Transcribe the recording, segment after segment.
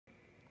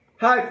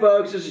Hi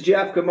folks, this is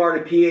Jeff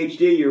Camarda,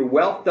 PhD, your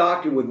wealth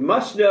doctor with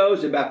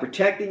must-knows about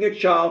protecting your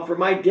child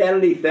from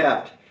identity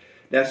theft.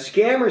 Now,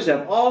 scammers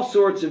have all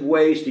sorts of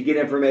ways to get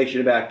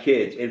information about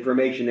kids,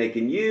 information they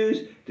can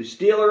use to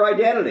steal their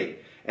identity.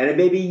 And it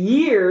may be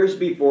years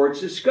before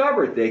it's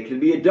discovered. They could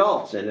be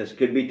adults, and this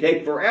could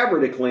take forever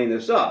to clean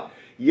this up.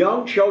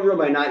 Young children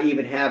might not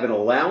even have an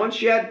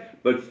allowance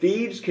yet, but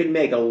thieves can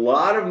make a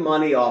lot of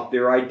money off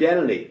their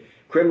identity.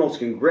 Criminals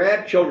can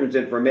grab children's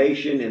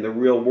information in the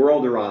real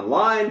world or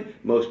online,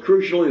 most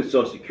crucially the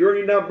Social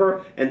Security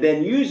number, and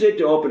then use it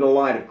to open a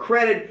line of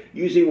credit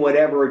using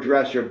whatever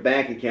address or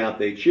bank account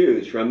they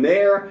choose. From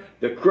there,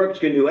 the crooks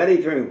can do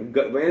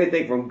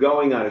anything from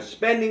going on a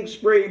spending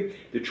spree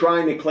to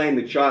trying to claim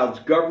the child's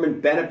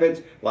government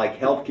benefits like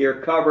health care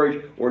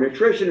coverage or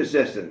nutrition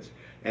assistance.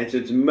 And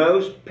since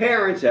most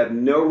parents have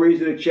no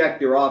reason to check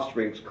their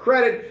offspring's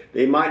credit,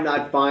 they might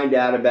not find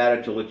out about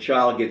it till the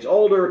child gets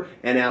older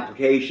and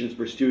applications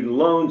for student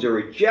loans are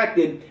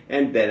rejected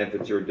and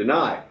benefits are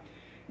denied.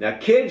 Now,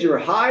 kids are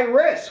high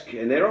risk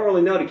and they don't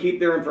really know to keep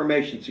their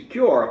information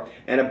secure,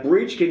 and a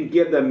breach can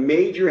give them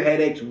major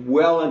headaches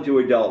well into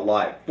adult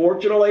life.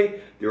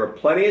 Fortunately, there are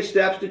plenty of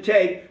steps to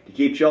take to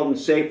keep children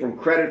safe from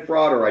credit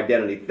fraud or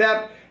identity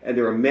theft, and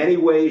there are many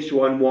ways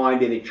to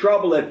unwind any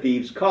trouble that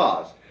thieves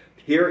cause.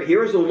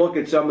 Here's a look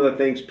at some of the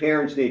things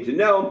parents need to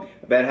know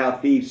about how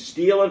thieves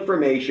steal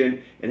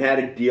information and how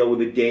to deal with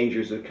the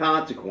dangers and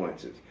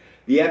consequences.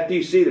 The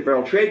FTC, the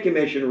Federal Trade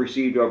Commission,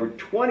 received over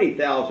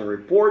 20,000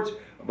 reports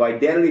of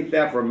identity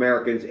theft for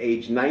Americans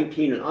aged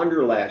 19 and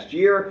under last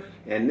year,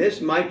 and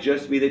this might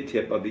just be the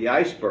tip of the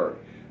iceberg.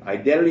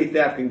 Identity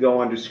theft can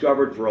go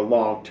undiscovered for a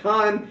long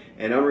time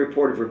and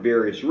unreported for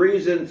various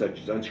reasons,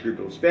 such as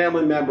unscrupulous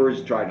family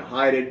members trying to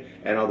hide it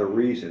and other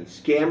reasons.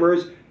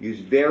 Scammers use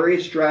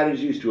various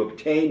strategies to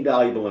obtain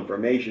valuable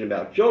information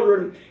about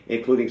children,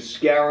 including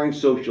scouring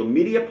social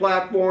media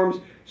platforms,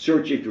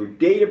 searching through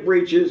data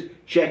breaches,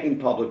 checking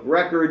public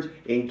records,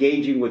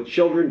 engaging with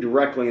children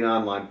directly in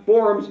online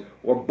forums,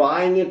 or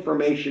buying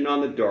information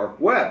on the dark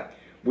web.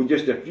 With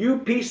just a few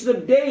pieces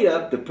of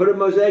data to put a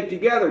mosaic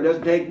together, it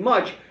doesn't take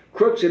much.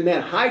 Crooks can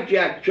then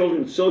hijack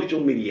children's social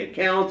media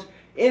accounts,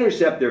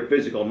 intercept their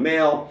physical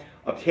mail,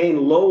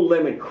 obtain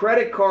low-limit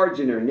credit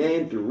cards in their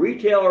name through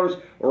retailers,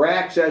 or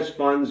access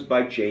funds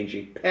by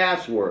changing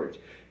passwords.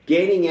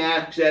 Gaining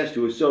access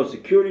to a Social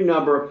Security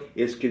number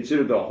is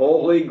considered the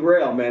holy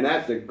grail. Man,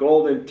 that's the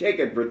golden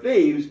ticket for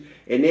thieves,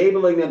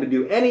 enabling them to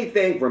do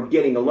anything from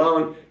getting a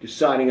loan to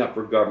signing up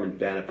for government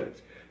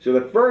benefits. So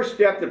the first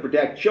step to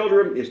protect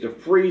children is to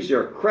freeze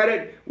their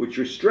credit, which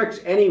restricts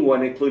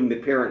anyone, including the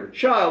parent or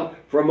child,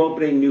 from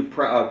opening new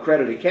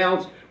credit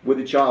accounts with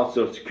the child's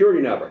Social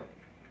Security number.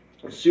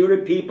 The sooner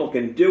people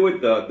can do it,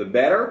 the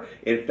better.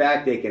 In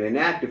fact, they can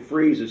enact a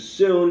freeze as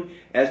soon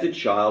as the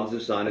child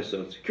is assigned a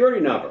Social Security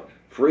number.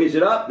 Freeze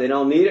it up. They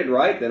don't need it,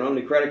 right? They don't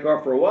need a credit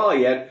card for a while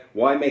yet.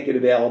 Why make it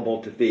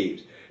available to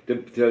thieves?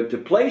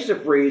 To place a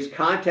freeze,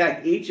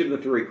 contact each of the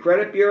 3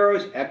 credit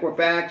bureaus,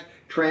 Equifax,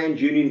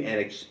 TransUnion,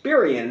 and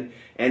Experian,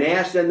 and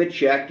ask them to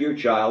check your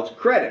child's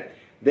credit.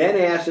 Then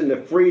ask them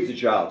to freeze the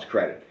child's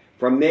credit.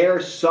 From there,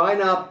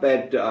 sign up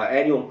at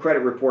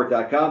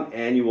annualcreditreport.com,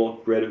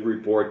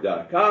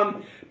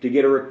 annualcreditreport.com, to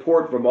get a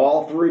report from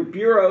all 3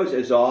 bureaus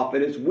as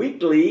often as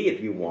weekly,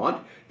 if you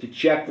want, to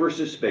check for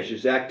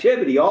suspicious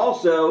activity.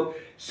 Also,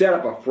 set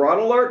up a fraud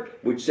alert,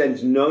 which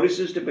sends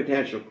notices to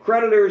potential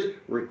creditors,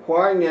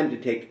 requiring them to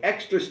take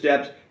extra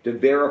steps to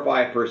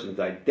verify a person's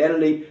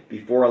identity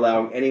before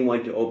allowing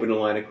anyone to open a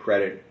line of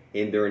credit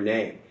in their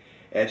name.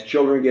 As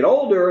children get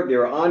older,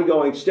 there are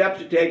ongoing steps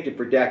to take to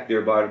protect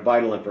their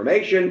vital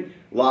information.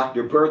 Lock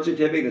their birth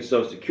certificate and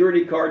Social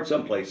Security card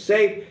someplace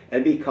safe,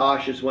 and be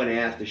cautious when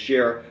asked to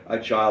share a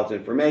child's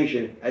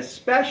information,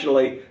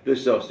 especially the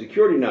Social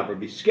Security number.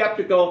 Be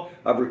skeptical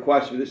of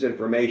requests for this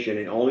information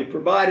and only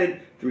provide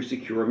it through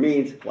secure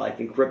means like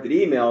encrypted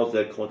emails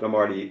that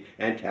Camarda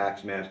and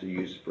Taxmaster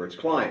uses for its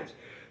clients.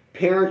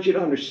 Parents should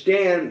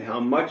understand how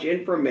much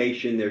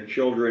information their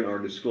children are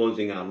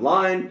disclosing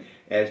online,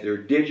 as their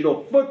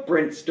digital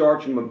footprint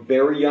starts from a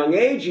very young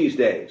age these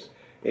days.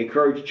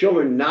 Encourage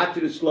children not to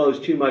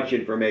disclose too much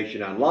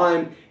information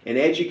online, and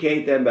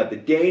educate them about the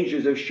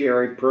dangers of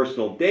sharing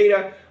personal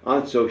data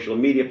on social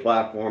media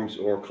platforms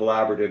or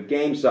collaborative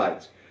game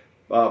sites.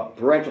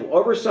 Parental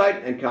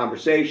oversight and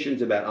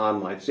conversations about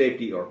online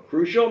safety are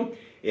crucial.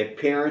 If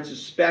parents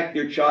suspect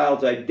their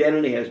child's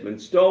identity has been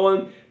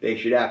stolen, they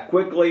should act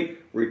quickly,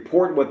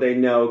 report what they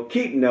know,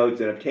 keep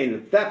notes, and obtain a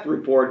theft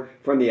report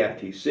from the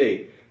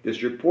FTC.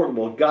 This report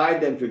will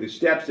guide them through the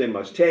steps they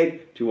must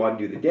take to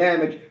undo the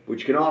damage,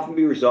 which can often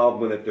be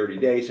resolved within 30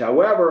 days.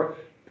 However,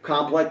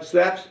 complex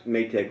thefts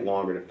may take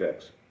longer to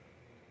fix.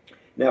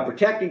 Now,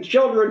 protecting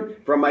children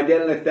from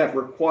identity theft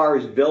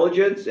requires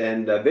vigilance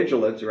and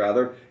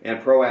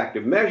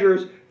proactive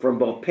measures from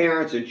both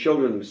parents and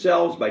children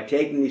themselves. By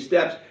taking these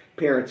steps,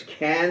 parents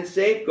can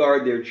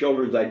safeguard their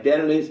children's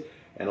identities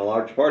and a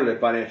large part of their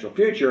financial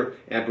future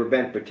and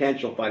prevent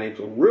potential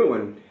financial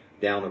ruin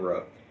down the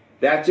road.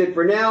 That's it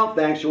for now.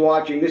 Thanks for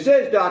watching. This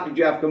is Dr.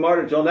 Jeff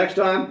Camarda. Until next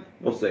time,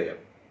 we'll see you.